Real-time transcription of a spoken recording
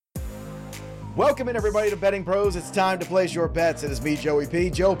Welcome in, everybody, to Betting Pros. It's time to place your bets. It is me, Joey P,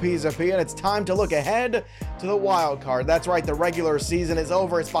 Joe Pizza P, and it's time to look ahead to the wild card. That's right, the regular season is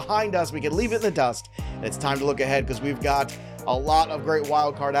over. It's behind us. We can leave it in the dust. And it's time to look ahead because we've got a lot of great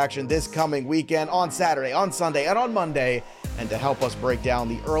wild card action this coming weekend on Saturday, on Sunday, and on Monday. And to help us break down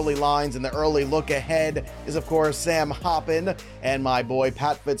the early lines and the early look ahead is, of course, Sam Hoppin and my boy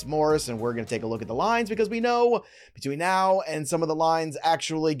Pat Fitzmaurice. And we're going to take a look at the lines because we know between now and some of the lines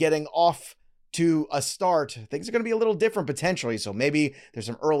actually getting off to a start, things are going to be a little different potentially. So maybe there's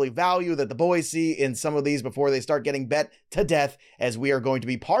some early value that the boys see in some of these before they start getting bet to death, as we are going to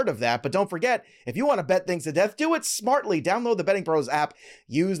be part of that. But don't forget, if you want to bet things to death, do it smartly. Download the Betting Pros app,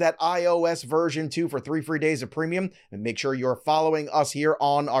 use that iOS version 2 for 3 free days of premium, and make sure you're following us here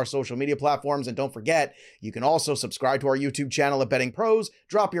on our social media platforms. And don't forget, you can also subscribe to our YouTube channel at Betting Pros,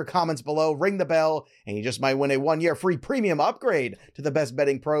 drop your comments below, ring the bell, and you just might win a 1-year free premium upgrade to the best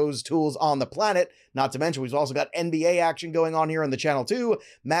Betting Pros tools on the planet. Not to mention, we've also got NBA action going on here on the channel too.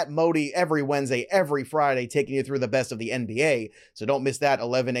 Matt Modi every Wednesday, every Friday, taking you through the best of the NBA. So don't miss that,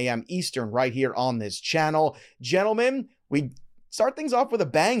 11 a.m. Eastern, right here on this channel. Gentlemen, we start things off with a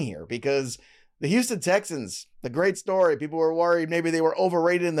bang here because the Houston Texans, the great story. People were worried maybe they were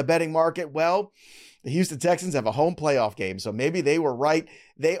overrated in the betting market. Well, the Houston Texans have a home playoff game, so maybe they were right.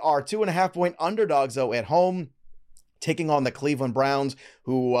 They are 2.5-point underdogs, though, at home, taking on the Cleveland Browns,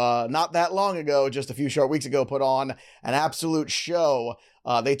 who not that long ago, just a few short weeks ago, put on an absolute show.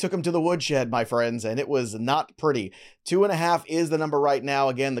 They took them to the woodshed, my friends, and it was not pretty. 2.5 is the number right now.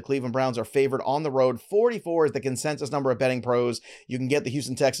 Again, the Cleveland Browns are favored on the road. 44 is the consensus number at Betting Pros. You can get the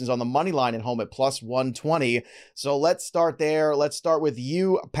Houston Texans on the money line at home at plus 120. So let's start there. Let's start with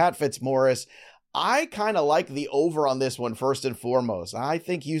you, Pat Fitzmaurice. I kind of like the over on this one first and foremost. I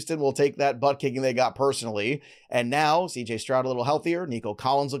think Houston will take that butt kicking they got personally. And now CJ Stroud a little healthier. Nico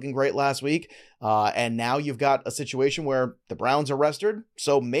Collins looking great last week. And now you've got a situation where the Browns are rested.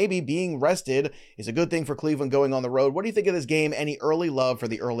 So maybe being rested is a good thing for Cleveland going on the road. What do you think of this game? Any early love for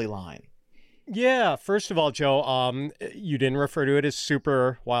the early line? Yeah, first of all, Joe, you didn't refer to it as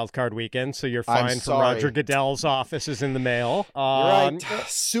Super Wildcard Weekend, so you're fine from Roger Goodell's office is in the mail. You're right.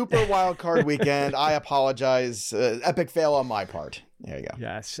 Super Wildcard Weekend. I apologize. Epic fail on my part. There you go.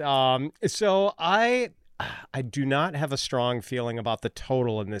 Yes. So I do not have a strong feeling about the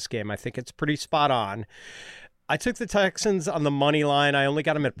total in this game. I think it's pretty spot on. I took the Texans on the money line. I only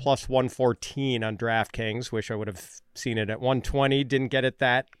got them at plus 114 on DraftKings. Wish I would have seen it at 120. Didn't get it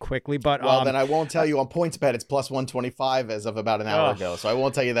that quickly, but well, then I won't tell you on PointsBet. It's plus 125 as of about an hour ago, so I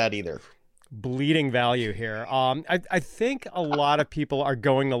won't tell you that either. Bleeding value here. I think a lot of people are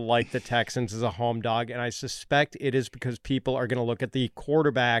going to like the Texans as a home dog, and I suspect it is because people are going to look at the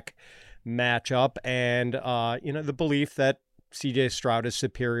quarterback matchup and the belief that CJ Stroud is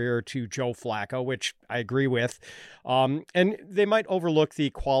superior to Joe Flacco, which I agree with. And they might overlook the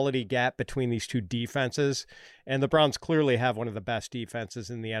quality gap between these two defenses. And the Browns clearly have one of the best defenses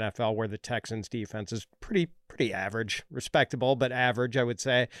in the NFL, where the Texans defense is pretty average, respectable, but average, I would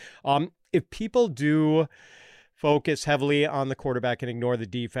say. If people do focus heavily on the quarterback and ignore the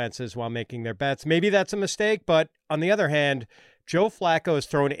defenses while making their bets, maybe that's a mistake. But on the other hand, Joe Flacco has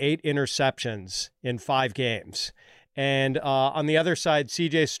thrown 8 interceptions in 5 games. And on the other side,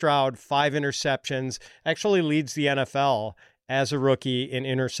 CJ Stroud, 5 interceptions, actually leads the NFL as a rookie in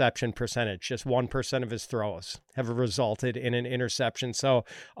interception percentage. Just 1% of his throws have resulted in an interception. So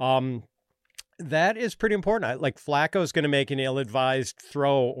that is pretty important. Like, Flacco is going to make an ill-advised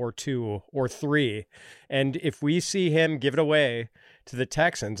throw or 2 or 3. And if we see him give it away to the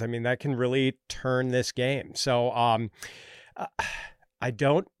Texans, I mean, that can really turn this game. So I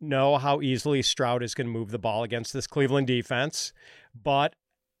don't know how easily Stroud is going to move the ball against this Cleveland defense, but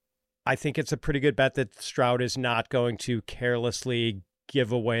I think it's a pretty good bet that Stroud is not going to carelessly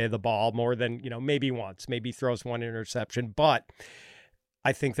give away the ball more than, maybe once, maybe throws 1 interception, but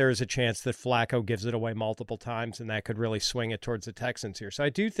I think there is a chance that Flacco gives it away multiple times, and that could really swing it towards the Texans here. So I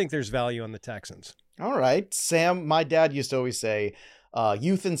do think there's value on the Texans. All right. Sam, my dad used to always say,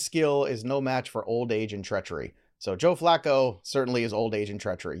 youth and skill is no match for old age and treachery. So Joe Flacco certainly is old age and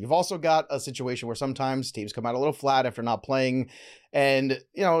treachery. You've also got a situation where sometimes teams come out a little flat after not playing. And,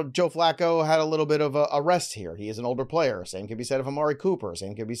 Joe Flacco had a little bit of a rest here. He is an older player. Same can be said of Amari Cooper.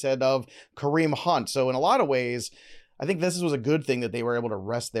 Same can be said of Kareem Hunt. So in a lot of ways, I think this was a good thing that they were able to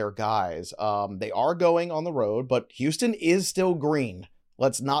rest their guys. They are going on the road, but Houston is still green.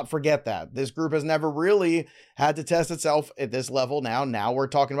 Let's not forget that. This group has never really had to test itself at this level. Now we're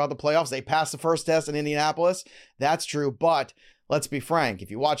talking about the playoffs. They passed the first test in Indianapolis. That's true. But let's be frank,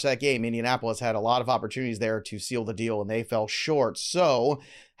 if you watch that game, Indianapolis had a lot of opportunities there to seal the deal, and they fell short. So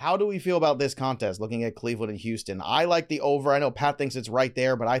how do we feel about this contest, looking at Cleveland and Houston? I like the over. I know Pat thinks it's right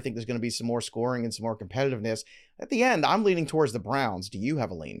there, but I think there's going to be some more scoring and some more competitiveness. At the end, I'm leaning towards the Browns. Do you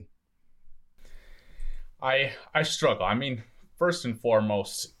have a lean? I struggle. I mean, first and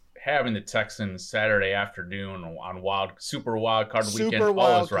foremost, having the Texans Saturday afternoon on super wild card weekend, Super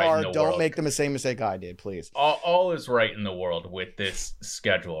wild card. Right in the Don't world. make the same mistake I did, please. All is right in the world with this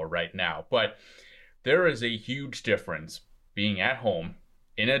schedule right now, but there is a huge difference being at home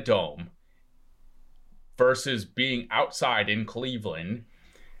in a dome versus being outside in Cleveland,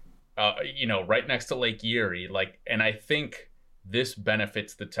 right next to Lake Erie. And I think this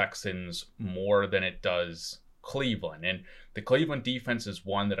benefits the Texans more than it does Cleveland. And the Cleveland defense is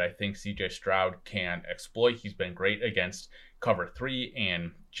one that I think CJ Stroud can exploit. He's been great against cover 3,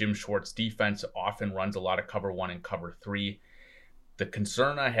 and Jim Schwartz's defense often runs a lot of cover 1 and cover 3. The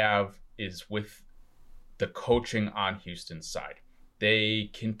concern I have is with the coaching on Houston's side. They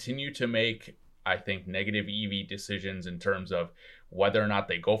continue to make, I think, negative EV decisions in terms of whether or not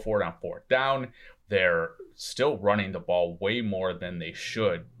they go for it on 4th down. They're still running the ball way more than they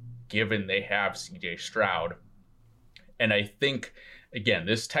should, given they have CJ Stroud. And I think, again,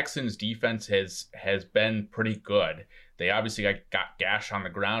 this Texans defense has been pretty good. They obviously got gash on the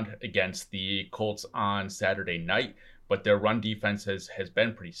ground against the Colts on Saturday night, but their run defense has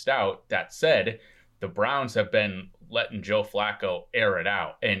been pretty stout. That said, the Browns have been letting Joe Flacco air it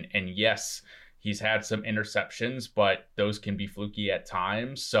out. And yes, he's had some interceptions, but those can be fluky at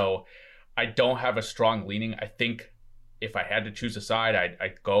times. So I don't have a strong leaning. I think if I had to choose a side,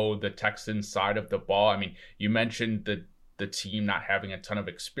 I'd go the Texans side of the ball. I mean, you mentioned the team not having a ton of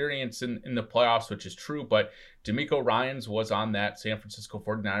experience in the playoffs, which is true, but DeMeco Ryans was on that San Francisco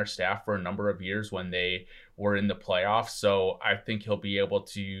 49ers staff for a number of years when they were in the playoffs. So I think he'll be able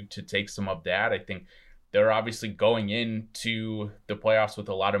to take some of that. I think they're obviously going into the playoffs with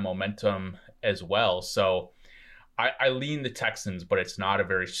a lot of momentum as well. So I lean the Texans, but it's not a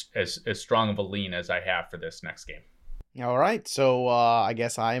very as strong of a lean as I have for this next game. All right. So I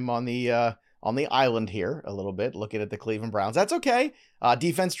guess I'm on the island here a little bit, looking at the Cleveland Browns. That's okay.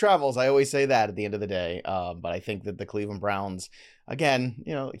 Defense travels. I always say that at the end of the day. But I think that the Cleveland Browns, again,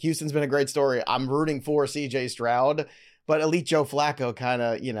 Houston's been a great story. I'm rooting for CJ Stroud, but elite Joe Flacco kind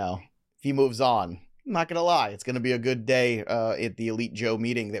of, if he moves on, I'm not going to lie, it's going to be a good day at the Elite Joe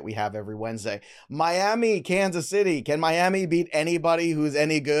meeting that we have every Wednesday. Miami, Kansas City. Can Miami beat anybody who's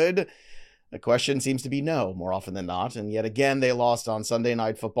any good? The question seems to be no, more often than not. And yet again, they lost on Sunday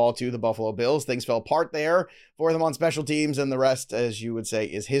Night Football to the Buffalo Bills. Things fell apart there for them on special teams, and the rest, as you would say,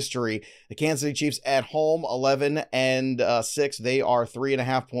 is history. The Kansas City Chiefs at home, 11-6. They are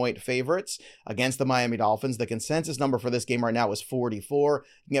 3.5-point favorites against the Miami Dolphins. The consensus number for this game right now is 44.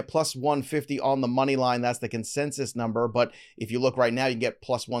 You can get plus 150 on the money line. That's the consensus number. But if you look right now, you can get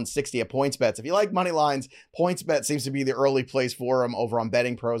plus 160 at PointsBet. If you like money lines, PointsBet seems to be the early place for them over on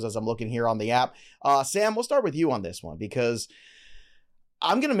Betting Pros as I'm looking here on the app. Sam, we'll start with you on this one because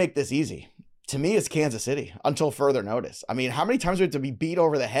I'm going to make this easy. To me, it's Kansas City until further notice. I mean, how many times do we have to be beat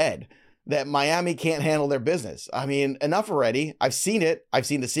over the head that Miami can't handle their business? I mean, enough already. I've seen it. I've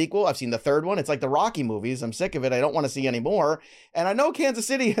seen the sequel. I've seen the third one. It's like the Rocky movies. I'm sick of it. I don't want to see any more. And I know Kansas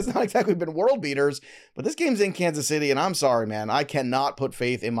City has not exactly been world beaters, but this game's in Kansas City, and I'm sorry, man. I cannot put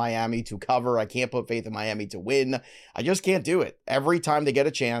faith in Miami to cover. I can't put faith in Miami to win. I just can't do it. Every time they get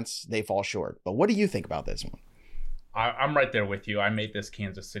a chance, they fall short. But what do you think about this one? I'm right there with you. I made this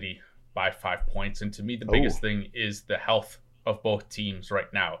Kansas City by 5 points. And to me, the biggest thing is the health of both teams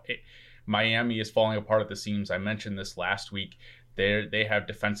right now. Miami is falling apart at the seams. I mentioned this last week. They have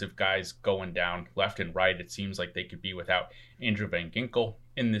defensive guys going down left and right. It seems like they could be without Andrew Van Ginkel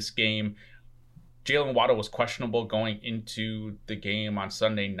in this game. Jalen Waddle was questionable going into the game on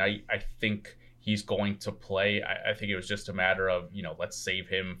Sunday night. I think he's going to play. I think it was just a matter of, let's save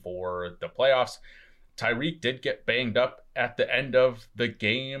him for the playoffs. Tyreek did get banged up at the end of the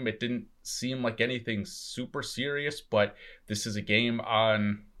game. It didn't seem like anything super serious, but this is a game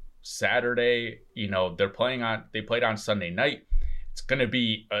on Saturday. They played on Sunday night. It's going to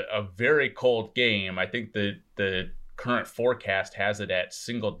be a very cold game. I think the current forecast has it at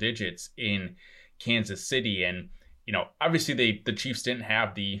single digits in Kansas City. And, obviously the Chiefs didn't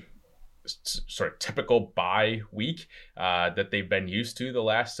have the sort of typical bye week that they've been used to the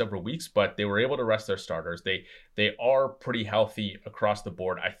last several weeks, but they were able to rest their starters. They are pretty healthy across the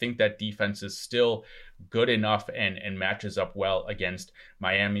board. I think that defense is still good enough and matches up well against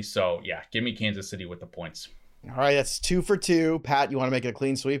Miami. So yeah, give me Kansas City with the points. All right, that's 2 for 2. Pat, you want to make it a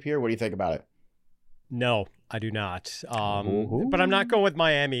clean sweep here? What do you think about it? No, I do not. But I'm not going with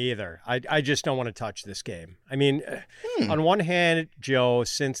Miami either. I just don't want to touch this game. I mean, on one hand, Joe,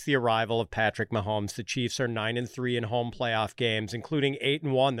 since the arrival of Patrick Mahomes, the Chiefs are 9-3 in home playoff games, including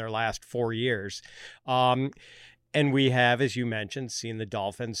 8-1 their last 4 years. And we have, as you mentioned, seen the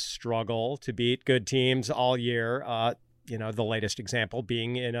Dolphins struggle to beat good teams all year. The latest example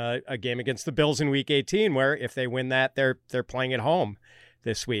being in a game against the Bills in Week 18, where if they win that, they're playing at home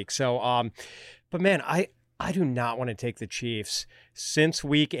this week. So, but man, I do not want to take the Chiefs. Since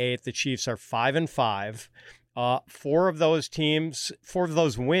Week 8, the Chiefs are 5-5. Four of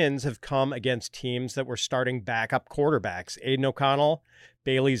those wins have come against teams that were starting backup quarterbacks. Aiden O'Connell,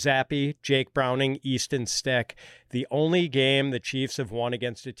 Bailey Zappi, Jake Browning, Easton Stick. The only game the Chiefs have won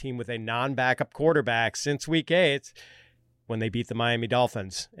against a team with a non-backup quarterback since Week 8, when they beat the Miami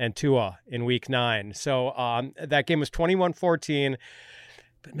Dolphins and Tua in Week 9. So that game was 21-14.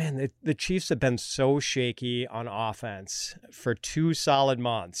 But man, the Chiefs have been so shaky on offense for 2 solid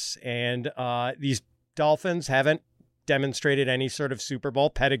months. And these Dolphins haven't demonstrated any sort of Super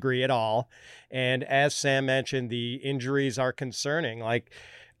Bowl pedigree at all. And as Sam mentioned, the injuries are concerning. Like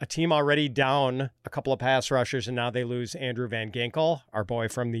a team already down a couple of pass rushers, and now they lose Andrew Van Ginkel, our boy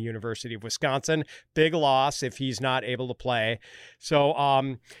from the University of Wisconsin. Big loss if he's not able to play.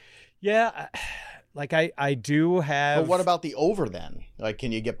 So, yeah... Like I do have. But what about the over then? Like,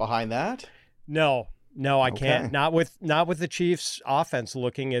 can you get behind that? No, I can't. Not with the Chiefs' offense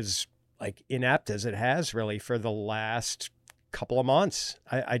looking as like inept as it has really for the last couple of months.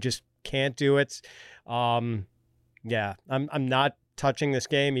 I just can't do it. Yeah, I'm not touching this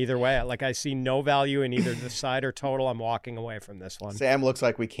game either way. Like I see no value in either the side or total. I'm walking away from this one. Sam looks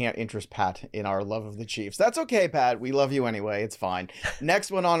like we can't interest Pat in our love of the Chiefs. That's okay, Pat. We love you anyway. It's fine. Next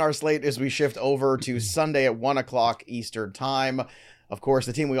one on our slate is we shift over to Sunday at 1:00 Eastern time. Of course,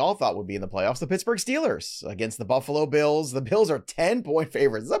 the team we all thought would be in the playoffs, the Pittsburgh Steelers against the Buffalo Bills. The Bills are 10-point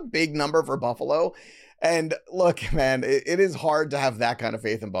favorites. It's a big number for Buffalo. And look, man, it is hard to have that kind of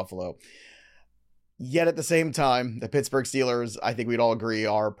faith in Buffalo. Yet at the same time, the Pittsburgh Steelers, I think we'd all agree,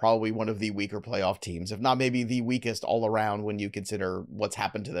 are probably one of the weaker playoff teams, if not maybe the weakest all around when you consider what's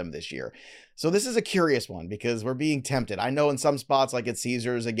happened to them this year. So this is a curious one because we're being tempted. I know in some spots like at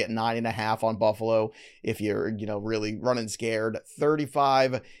Caesars, they get 9.5 on Buffalo if you're, really running scared.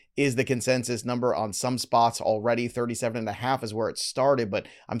 35 is the consensus number on some spots already. 37.5 is where it started, but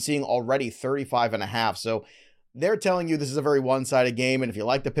I'm seeing already 35.5. So they're telling you this is a very one-sided game, and if you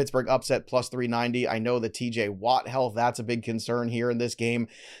like the Pittsburgh upset, plus 390, I know the TJ Watt health, that's a big concern here in this game.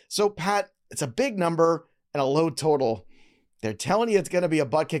 So, Pat, it's a big number and a low total. They're telling you it's going to be a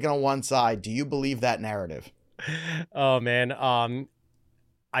butt kicking on one side. Do you believe that narrative? Oh, man.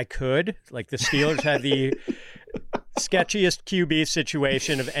 I could. Like, the Steelers had the sketchiest QB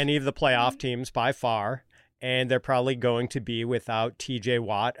situation of any of the playoff teams by far. And they're probably going to be without TJ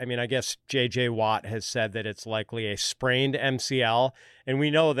Watt. I mean, I guess JJ Watt has said that it's likely a sprained MCL. And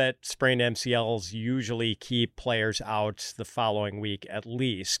we know that sprained MCLs usually keep players out the following week at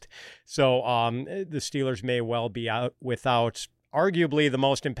least. So the Steelers may well be out without arguably the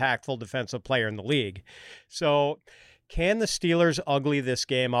most impactful defensive player in the league. So can the Steelers ugly this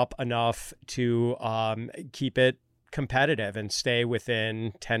game up enough to keep it competitive and stay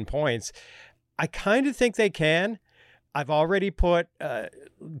within 10 points? I kind of think they can. I've already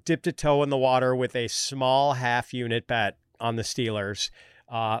dipped a toe in the water with a small half unit bet on the Steelers,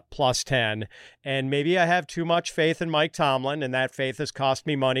 plus 10. And maybe I have too much faith in Mike Tomlin, and that faith has cost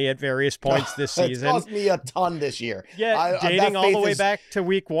me money at various points this season. It's cost me a ton this year. Yeah, dating all the way back to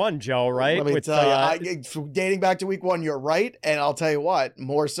week 1, Joe, right? Let me tell you, dating back to week 1, you're right. And I'll tell you what,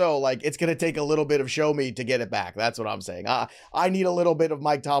 more so, like, it's going to take a little bit of show me to get it back. That's what I'm saying. I need a little bit of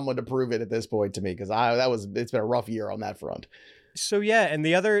Mike Tomlin to prove it at this point to me, because it's been a rough year on that front. So yeah, and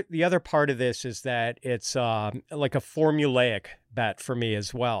the other part of this is that it's like a formulaic bet for me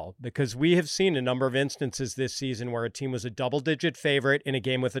as well, because we have seen a number of instances this season where a team was a double-digit favorite in a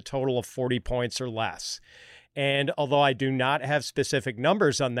game with a total of 40 points or less. And although I do not have specific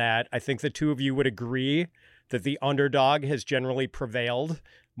numbers on that, I think the two of you would agree that the underdog has generally prevailed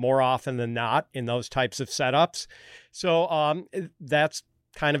more often than not in those types of setups. So that's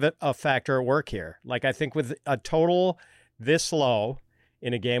kind of a factor at work here. Like, I think with a total this low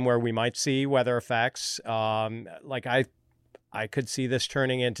in a game where we might see weather effects, like I could see this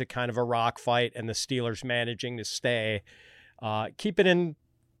turning into kind of a rock fight and the Steelers managing to keep it in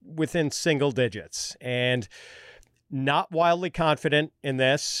within single digits. And not wildly confident in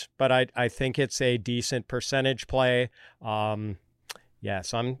this, but I think it's a decent percentage play. So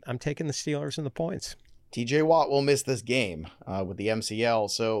I'm taking the Steelers and the points. TJ Watt will miss this game with the MCL.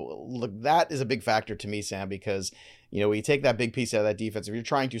 So look, that is a big factor to me, Sam, because when you take that big piece out of that defense, if you're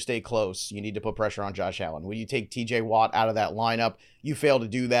trying to stay close, you need to put pressure on Josh Allen. When you take TJ Watt out of that lineup, you fail to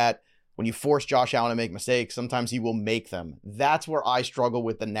do that. When you force Josh Allen to make mistakes, sometimes he will make them. That's where I struggle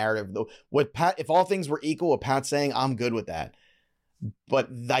with the narrative. Though, what Pat, if all things were equal, what Pat's saying, I'm good with that. But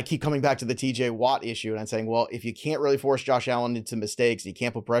I keep coming back to the TJ Watt issue, and I'm saying, well, if you can't really force Josh Allen into mistakes, you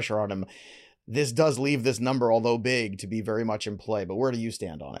can't put pressure on him, this does leave this number, although big, to be very much in play. But where do you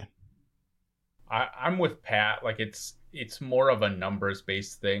stand on it? I'm with Pat. Like it's more of a numbers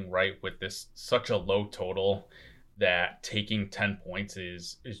based thing, right? With this such a low total, that taking 10 points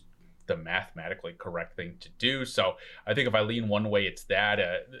is the mathematically correct thing to do. So I think if I lean one way, it's that.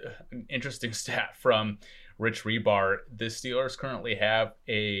 An interesting stat from Rich Rebar: the Steelers currently have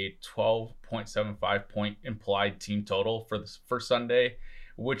a 12.75 point implied team total for Sunday,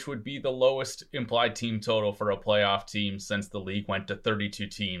 which would be the lowest implied team total for a playoff team since the league went to 32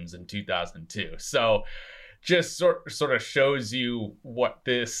 teams in 2002. So just sort of shows you what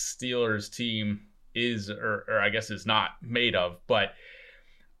this Steelers team is, or I guess is not made of. But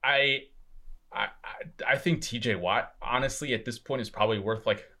I think TJ Watt, honestly, at this point is probably worth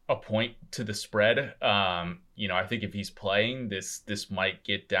like a point to the spread. I think if he's playing, this might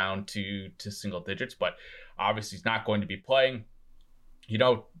get down to single digits, but obviously he's not going to be playing.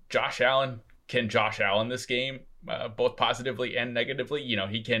 Josh Allen can Josh Allen this game, both positively and negatively.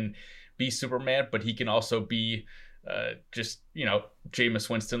 He can be Superman, but he can also be just Jameis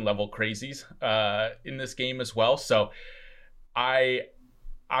Winston level crazies in this game as well. So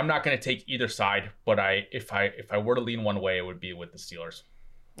I'm not going to take either side, but if I were to lean one way, it would be with the Steelers.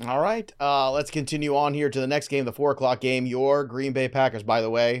 All right, let's continue on here to the next game, the 4:00 game. Your Green Bay Packers. By the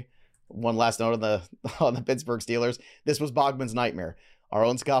way, one last note on the Pittsburgh Steelers. This was Bogman's nightmare. Our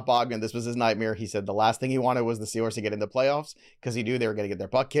own Scott Bogman, this was his nightmare. He said the last thing he wanted was the Steelers to get in the playoffs because he knew they were going to get their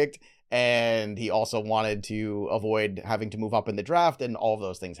butt kicked. And he also wanted to avoid having to move up in the draft, and all of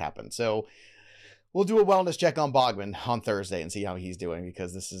those things happened. So we'll do a wellness check on Bogman on Thursday and see how he's doing,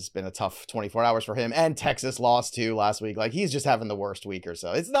 because this has been a tough 24 hours for him. And Texas lost too last week. Like, he's just having the worst week or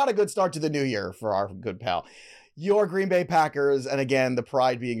so. It's not a good start to the new year for our good pal. Your Green Bay Packers, and again, the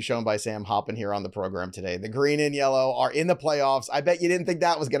pride being shown by Sam Hoppin here on the program today. The green and yellow are in the playoffs. I bet you didn't think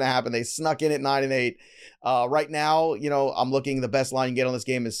that was going to happen. They snuck in at 9-8. Right now, I'm looking, the best line you get on this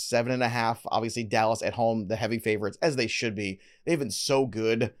game is 7.5. Obviously, Dallas at home, the heavy favorites, as they should be. They've been so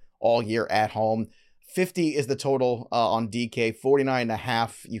good all year at home. 50 is the total on DK.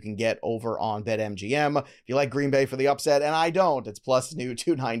 49.5 you can get over on BetMGM. If you like Green Bay for the upset, and I don't, it's plus new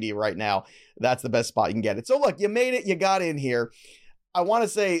 290 right now. That's the best spot you can get it. So look, you made it. You got in here. I want to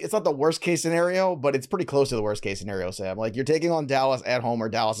say it's not the worst case scenario, but it's pretty close to the worst case scenario, Sam. Like, you're taking on Dallas at home, or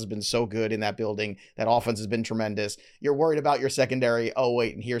Dallas has been so good in that building. That offense has been tremendous. You're worried about your secondary. Oh,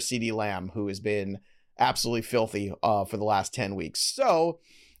 wait, and here's CeeDee Lamb, who has been absolutely filthy for the last 10 weeks. So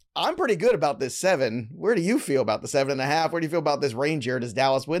I'm pretty good about this 7. Where do you feel about the 7.5? Where do you feel about this range here? Does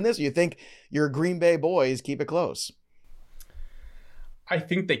Dallas win this? Or you think your Green Bay boys keep it close? I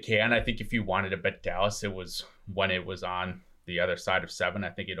think they can. I think if you wanted to bet Dallas, it was when it was on the other side of 7. I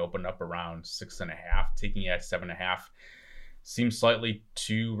think it opened up around 6.5. Taking it at 7.5 seems slightly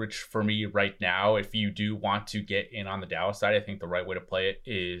too rich for me right now. If you do want to get in on the Dallas side, I think the right way to play it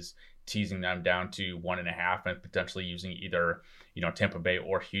is teasing them down to 1.5 and potentially using either Tampa Bay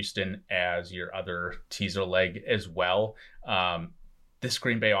or Houston as your other teaser leg as well. This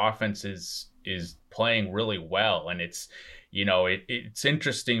Green Bay offense is playing really well, and it's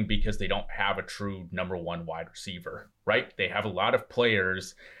interesting because they don't have a true number one wide receiver, right? They have a lot of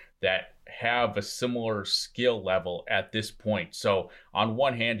players that have a similar skill level at this point. So on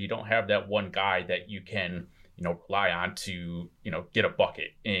one hand, you don't have that one guy that you can rely on to get a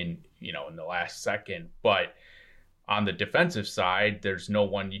bucket in the last second, but on the defensive side, there's no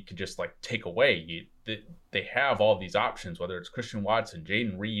one you could just take away. They have all these options, whether it's Christian Watson,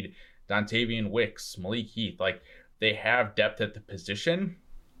 Jaden Reed, Dontavian Wicks, Malik Heath. They have depth at the position.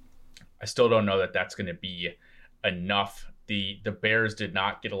 I still don't know that that's going to be enough. The Bears did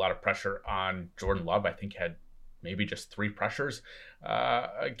not get a lot of pressure on Jordan Love. I think had maybe just 3 pressures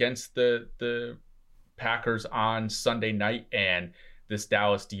against the Packers on Sunday night, and this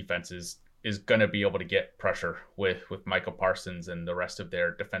Dallas defense is going to be able to get pressure with Micah Parsons and the rest of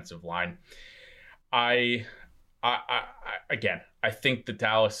their defensive line. I think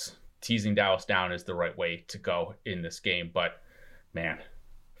the teasing Dallas down is the right way to go in this game, but man,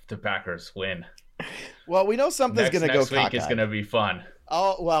 if the Packers win, well, we know something's going to go next week cockeyed. Is going to be fun.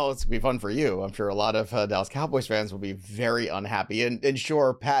 Oh, well, it's going to be fun for you. I'm sure a lot of Dallas Cowboys fans will be very unhappy. And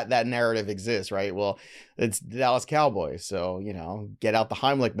sure, Pat, that narrative exists, right? Well, it's the Dallas Cowboys. So, get out the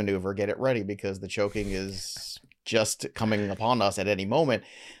Heimlich maneuver, get it ready because the choking is just coming upon us at any moment.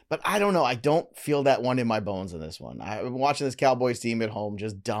 But I don't know. I don't feel that one in my bones in this one. I've been watching this Cowboys team at home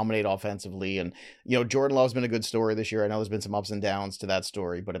just dominate offensively. And, Jordan Love's been a good story this year. I know there's been some ups and downs to that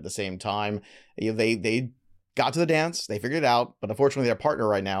story, but at the same time, they got to the dance, they figured it out, but unfortunately their partner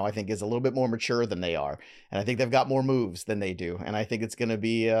right now, I think, is a little bit more mature than they are. And I think they've got more moves than they do. And I think it's going to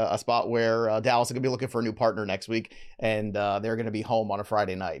be a spot where Dallas is going to be looking for a new partner next week, and they're going to be home on a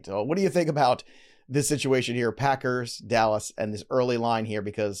Friday night. So what do you think about this situation here, Packers, Dallas, and this early line here?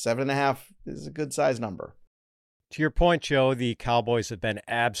 Because 7.5 is a good size number. To your point, Joe, the Cowboys have been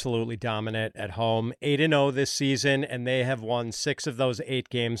absolutely dominant at home, 8-0 this season, and they have won 6 of those 8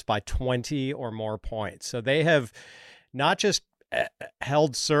 games by 20 or more points. So they have not just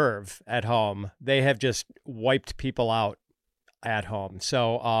held serve at home, they have just wiped people out at home.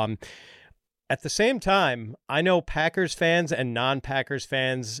 So at the same time, I know Packers fans and non-Packers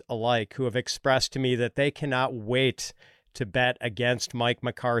fans alike who have expressed to me that they cannot wait to bet against Mike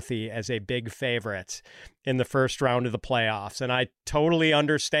McCarthy as a big favorite in the first round of the playoffs. And I totally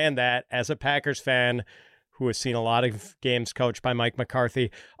understand that as a Packers fan who has seen a lot of games coached by Mike McCarthy.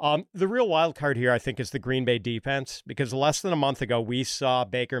 The real wild card here, I think, is the Green Bay defense, because less than a month ago, we saw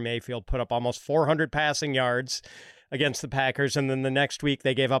Baker Mayfield put up almost 400 passing yards against the Packers. And then the next week,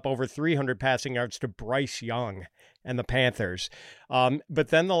 they gave up over 300 passing yards to Bryce Young and the Panthers. But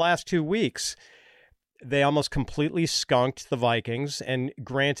then the last 2 weeks, they almost completely skunked the Vikings. And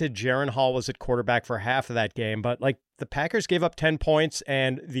granted, Jaron Hall was at quarterback for half of that game, but the Packers gave up 10 points,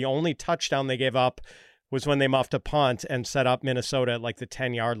 and the only touchdown they gave up was when they muffed a punt and set up Minnesota at the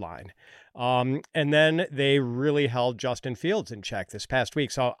 10-yard line. And then they really held Justin Fields in check this past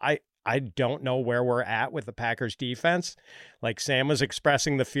week. So I don't know where we're at with the Packers defense. Sam was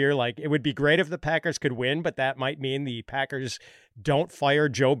expressing the fear, it would be great if the Packers could win, but that might mean the Packers don't fire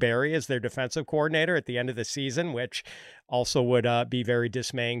Joe Barry as their defensive coordinator at the end of the season, which also would be very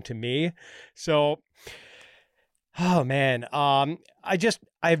dismaying to me. So, oh man, I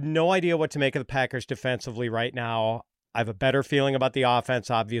have no idea what to make of the Packers defensively right now. I have a better feeling about the offense,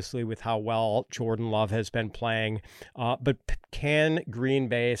 obviously, with how well Jordan Love has been playing. But can Green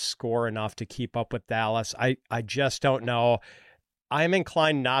Bay score enough to keep up with Dallas? I just don't know. I'm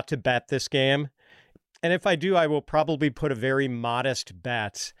inclined not to bet this game. And if I do, I will probably put a very modest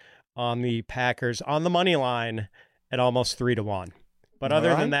bet on the Packers on the money line at almost 3-1. But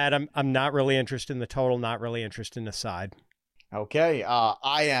other than that, I'm not really interested in the total, not really interested in the side. Okay,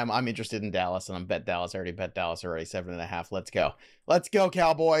 I'm interested in Dallas, and I'm bet Dallas. I already bet Dallas already, 7.5. Let's go,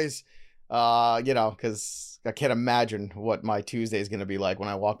 Cowboys. Because I can't imagine what my Tuesday is going to be like when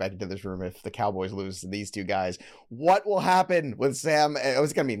I walk back into this room if the Cowboys lose to these two guys. What will happen with Sam?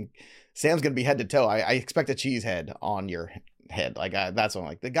 Sam's going to be head to toe. I expect a cheese head on your head. That's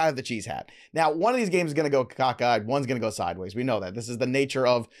what the guy with the cheese hat. Now, one of these games is going to go cockeyed. One's going to go sideways. We know that. This is the nature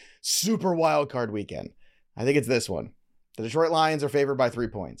of super wild card weekend. I think it's this one. The Detroit Lions are favored by 3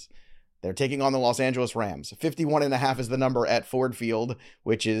 points. They're taking on the Los Angeles Rams. 51.5 is the number at Ford Field,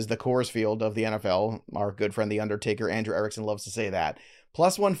 which is the Coors Field of the NFL. Our good friend, The Undertaker, Andrew Erickson, loves to say that.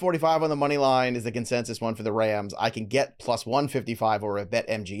 Plus 145 on the money line is the consensus one for the Rams. I can get plus 155 or a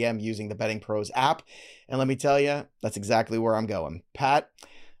BetMGM using the Betting Pros app. And let me tell you, that's exactly where I'm going. Pat,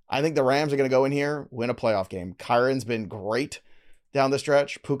 I think the Rams are going to go in here, win a playoff game. Kyron's been great down the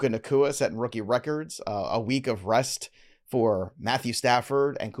stretch. Puka Nacua setting rookie records. A week of rest for Matthew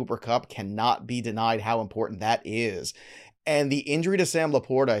Stafford and Cooper Kupp cannot be denied how important that is. And the injury to Sam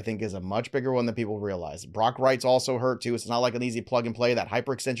Laporta, I think, is a much bigger one than people realize. Brock Wright's also hurt, too. It's not like an easy plug and play. That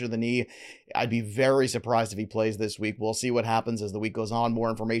hyperextension of the knee, I'd be very surprised if he plays this week. We'll see what happens as the week goes on. More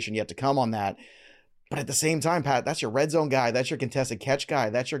information yet to come on that. But at the same time, Pat, that's your red zone guy. That's your contested catch guy.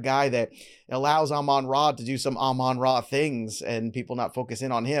 That's your guy that allows Amon-Ra to do some Amon-Ra things and people not focus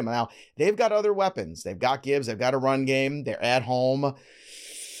in on him. Now, they've got other weapons. They've got Gibbs. They've got a run game. They're at home.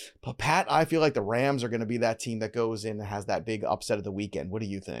 But, Pat, I feel like the Rams are going to be that team that goes in and has that big upset of the weekend. What do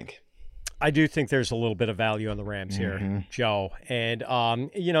you think? I do think there's a little bit of value on the Rams here, Joe. And,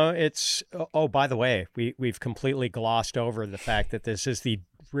 it's, by the way, we've completely glossed over the fact that this is the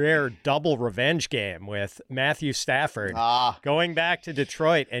rare double revenge game with Matthew Stafford going back to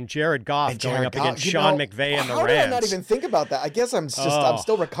Detroit and Jared Goff going up against Sean McVay and the Rams. How did I not even think about that? I guess I'm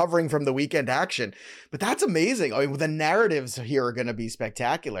still recovering from the weekend action, but that's amazing. I mean, the narratives here are going to be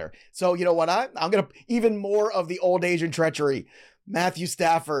spectacular. So you know what? I'm going to even more of the old Asian treachery. Matthew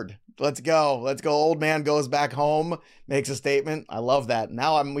Stafford. Let's go. Let's go. Old man goes back home, makes a statement. I love that.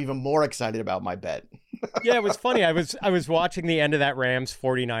 Now I'm even more excited about my bet. Yeah, it was funny. I was watching the end of that Rams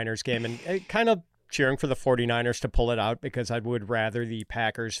 49ers game and kind of cheering for the 49ers to pull it out because I would rather the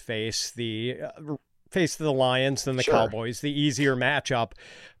Packers face the Lions than the Cowboys, the easier matchup.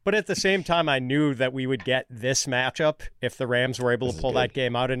 But at the same time, I knew that we would get this matchup if the Rams were able to pull that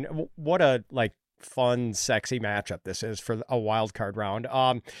game out. And what a fun, sexy matchup this is for a wild card round.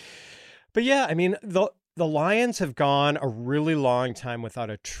 But yeah, I mean, the Lions have gone a really long time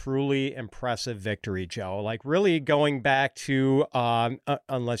without a truly impressive victory, Joe. Like really going back to,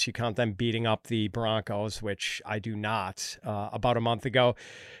 unless you count them beating up the Broncos, which I do not, about a month ago,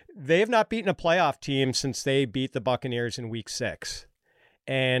 they have not beaten a playoff team since they beat the Buccaneers in week 6.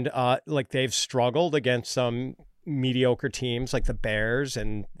 And they've struggled against some mediocre teams like the Bears,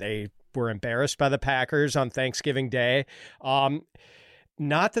 and they were embarrassed by the Packers on Thanksgiving Day.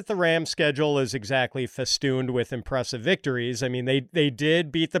 Not that the Rams schedule is exactly festooned with impressive victories. I mean, they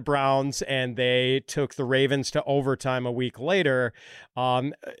did beat the Browns and they took the Ravens to overtime a week later.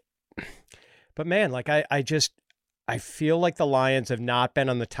 But man, I feel like the Lions have not been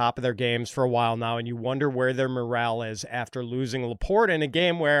on the top of their games for a while now, and you wonder where their morale is after losing Laporte in a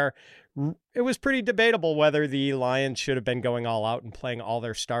game where it was pretty debatable whether the Lions should have been going all out and playing all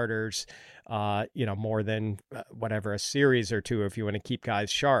their starters, more than a series or two if you want to keep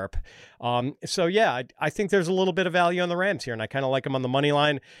guys sharp. So yeah, I think there's a little bit of value on the Rams here, and I kind of like them on the money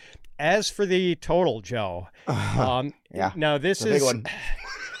line. As for the total, Joe, now this is a big one.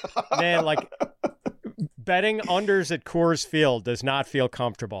 Man, betting unders at Coors Field does not feel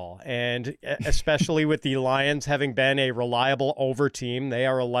comfortable, and especially with the Lions having been a reliable over team. They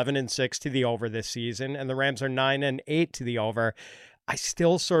are 11-6 to the over this season, and the Rams are 9-8 to the over. I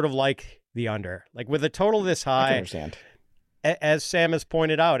still sort of like the under. With a total this high, I can understand. As Sam has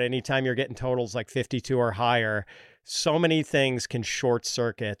pointed out, anytime you're getting totals like 52 or higher, so many things can short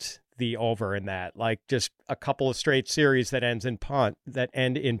circuit the over in that. Just a couple of straight series that end in punts.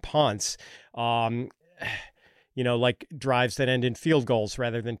 Drives that end in field goals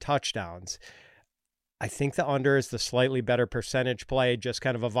rather than touchdowns. I think the under is the slightly better percentage play, just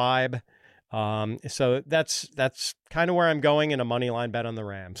kind of a vibe. So that's kind of where I'm going in a money line bet on the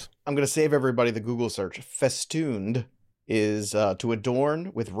Rams. I'm going to save everybody the Google search. Festooned is to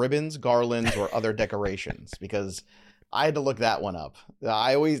adorn with ribbons, garlands, or other decorations, because I had to look that one up.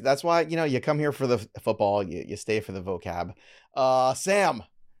 That's why, you come here for the football, you stay for the vocab. Sam,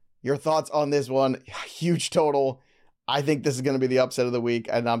 your thoughts on this one? Huge total. I think this is going to be the upset of the week.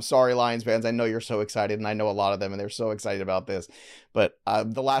 And I'm sorry, Lions fans. I know you're so excited, and I know a lot of them, and they're so excited about this. But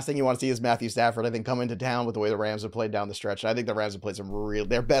the last thing you want to see is Matthew Stafford, I think, come into town with the way the Rams have played down the stretch. I think the Rams have played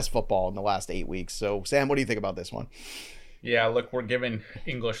their best football in the last 8 weeks. So, Sam, what do you think about this one? Yeah, look, we're giving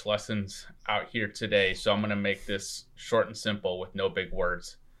English lessons out here today, so I'm going to make this short and simple with no big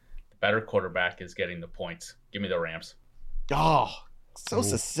words. The better quarterback is getting the points. Give me the Rams. Oh, so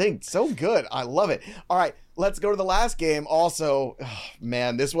succinct, so good. I love it. All right, let's go to the last game. Also,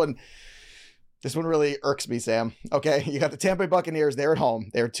 man, this one really irks me, Sam. Okay, you got the Tampa Bay Buccaneers. They're at home.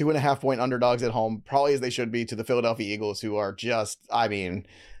 They're 2.5-point underdogs at home, probably as they should be to the Philadelphia Eagles, who are just,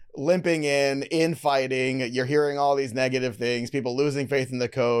 limping in fighting. You're hearing all these negative things, people losing faith in the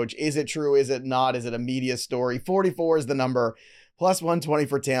coach. Is it true? Is it not? Is it a media story? 44 is the number, plus 120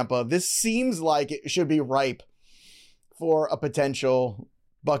 for Tampa. This seems like it should be ripe for a potential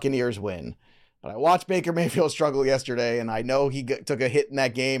Buccaneers win. But I watched Baker Mayfield struggle yesterday, and I know he took a hit in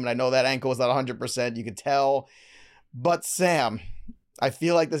that game, and I know that ankle was not 100%. You could tell. But Sam, I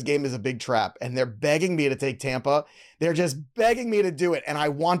feel like this game is a big trap, and they're begging me to take Tampa. They're just begging me to do it, and I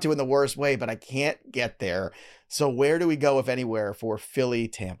want to in the worst way, but I can't get there. So where do we go, if anywhere, for Philly,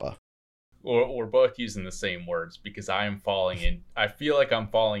 Tampa? We're both using the same words, because I feel like I'm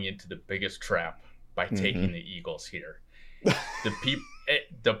falling into the biggest trap by taking the Eagles here.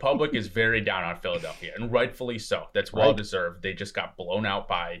 The public is very down on Philadelphia, and rightfully so. That's well deserved. They just got blown out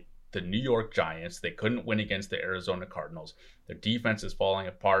by the New York Giants. They couldn't win against the Arizona Cardinals. Their defense is falling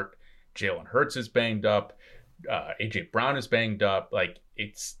apart. Jalen Hurts is banged up. AJ Brown is banged up.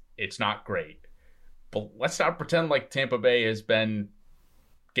 It's not great. But let's not pretend like Tampa Bay has been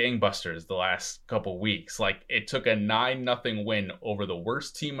gangbusters the last couple weeks. It took a 9-0 win over the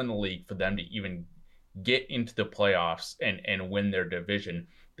worst team in the league for them to even get into the playoffs and win their division.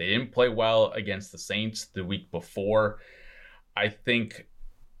 They didn't play well against the Saints the week before. I think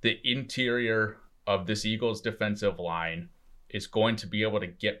the interior of this Eagles defensive line is going to be able to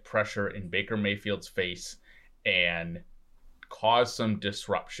get pressure in Baker Mayfield's face and cause some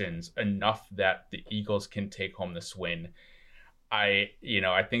disruptions enough that the Eagles can take home this win. I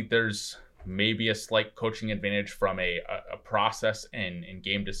think there's maybe a slight coaching advantage from a process and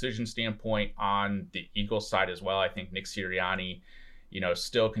game decision standpoint on the Eagles side as well. I think Nick Sirianni,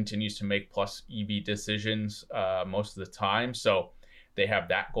 still continues to make plus EV decisions most of the time. So they have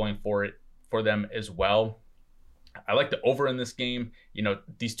that going for them as well. I like the over in this game.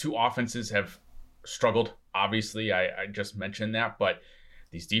 These two offenses have struggled. Obviously, I just mentioned that, but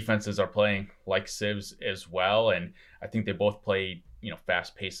these defenses are playing like civs as well. And I think they both play,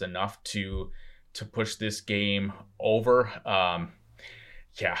 fast paced enough to push this game over. I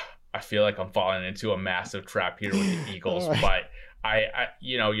feel like I'm falling into a massive trap here with the Eagles, but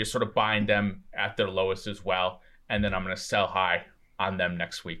you're sort of buying them at their lowest as well. And then I'm going to sell high on them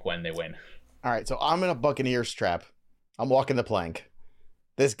next week when they win. All right. So I'm in a Buccaneers trap. I'm walking the plank.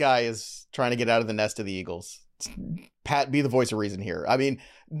 This guy is trying to get out of the nest of the Eagles. Pat, be the voice of reason here. I mean,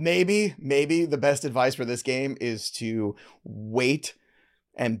 maybe the best advice for this game is to wait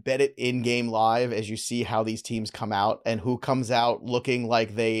and bet it in-game live as you see how these teams come out and who comes out looking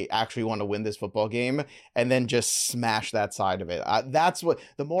like they actually want to win this football game, and then just smash that side of it. That's what,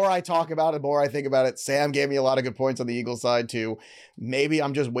 the more I talk about it, the more I think about it. Sam gave me a lot of good points on the Eagles side too. Maybe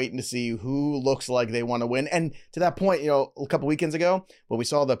I'm just waiting to see who looks like they want to win. And to that point, a couple weekends ago when we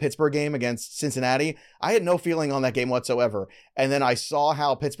saw the Pittsburgh game against Cincinnati, I had no feeling on that game whatsoever. And then I saw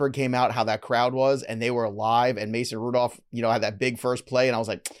how Pittsburgh came out, how that crowd was, and they were alive, and Mason Rudolph, had that big first play, and I was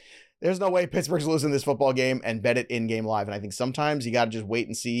like, there's no way Pittsburgh's losing this football game, and bet it in-game live. And I think sometimes you got to just wait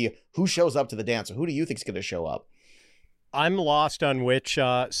and see who shows up to the dance. So who do you think is going to show up? I'm lost on which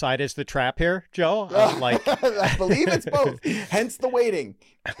side is the trap here, Joe. I believe it's both. Hence the waiting.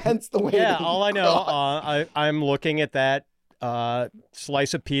 Yeah, all I know, I'm looking at that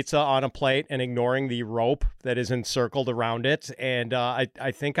slice of pizza on a plate and ignoring the rope that is encircled around it. And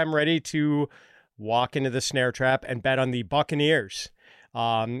I think I'm ready to walk into the snare trap and bet on the Buccaneers.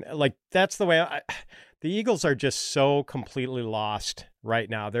 That's the way the Eagles are just so completely lost right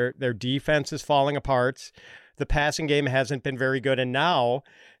now. Their defense is falling apart. The passing game hasn't been very good. And now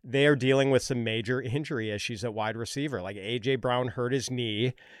they are dealing with some major injury issues at wide receiver. Like A.J. Brown hurt his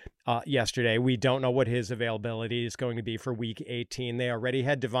knee yesterday. We don't know what his availability is going to be for week 18. They already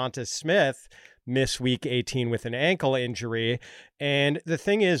had Devonta Smith miss week 18 with an ankle injury. And the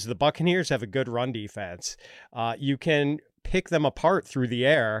thing is, the Buccaneers have a good run defense. You can pick them apart through the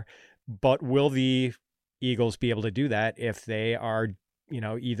air, but will the Eagles be able to do that if they are,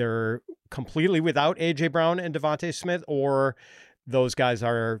 either completely without A.J. Brown and Devonta Smith, or those guys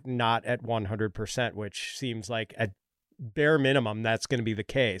are not at 100%, which seems like at bare minimum that's going to be the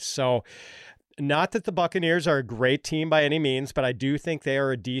case. So not that the Buccaneers are a great team by any means, but I do think they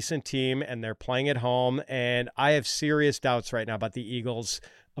are a decent team and they're playing at home. And I have serious doubts right now about the Eagles'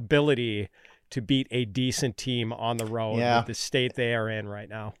 ability to beat a decent team on the road with the state they are in right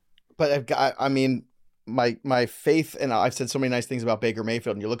now. But my faith, and I've said so many nice things about Baker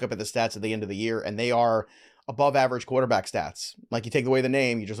Mayfield, and you look up at the stats at the end of the year, and they are above average quarterback stats. Like, you take away the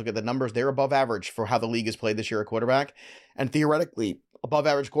name, you just look at the numbers, they're above average for how the league has played this year at quarterback. And theoretically, above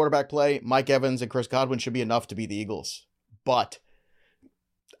average quarterback play, Mike Evans and Chris Godwin should be enough to beat the Eagles. But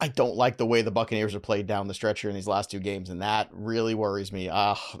I don't like the way the Buccaneers are played down the stretch here in these last two games, and that really worries me.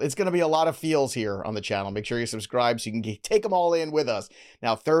 It's going to be a lot of feels here on the channel. Make sure you subscribe so you can take them all in with us.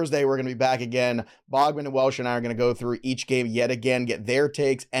 Now, Thursday, we're going to be back again. Bogman and Welsh and I are going to go through each game yet again, get their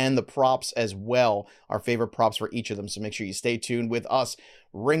takes and the props as well, our favorite props for each of them. So make sure you stay tuned with us.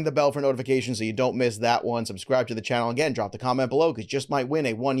 Ring the bell for notifications so you don't miss that one. Subscribe to the channel. Again, drop the comment below because you just might win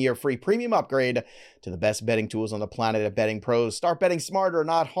a 1-year free premium upgrade to the best betting tools on the planet at Betting Pros. Start betting smarter,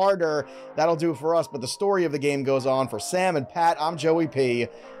 not harder. That'll do it for us, but the story of the game goes on. For Sam and Pat, I'm Joey P.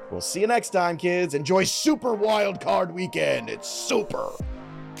 We'll see you next time, kids. Enjoy Super Wild Card Weekend. It's super.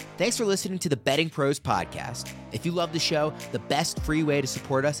 Thanks for listening to the Betting Pros podcast. If you love the show, the best free way to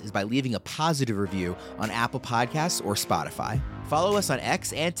support us is by leaving a positive review on Apple Podcasts or Spotify. Follow us on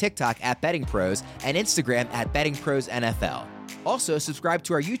X and TikTok at Betting Pros and Instagram at Betting Pros NFL. Also, subscribe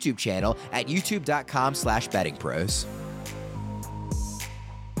to our YouTube channel at youtube.com/bettingpros.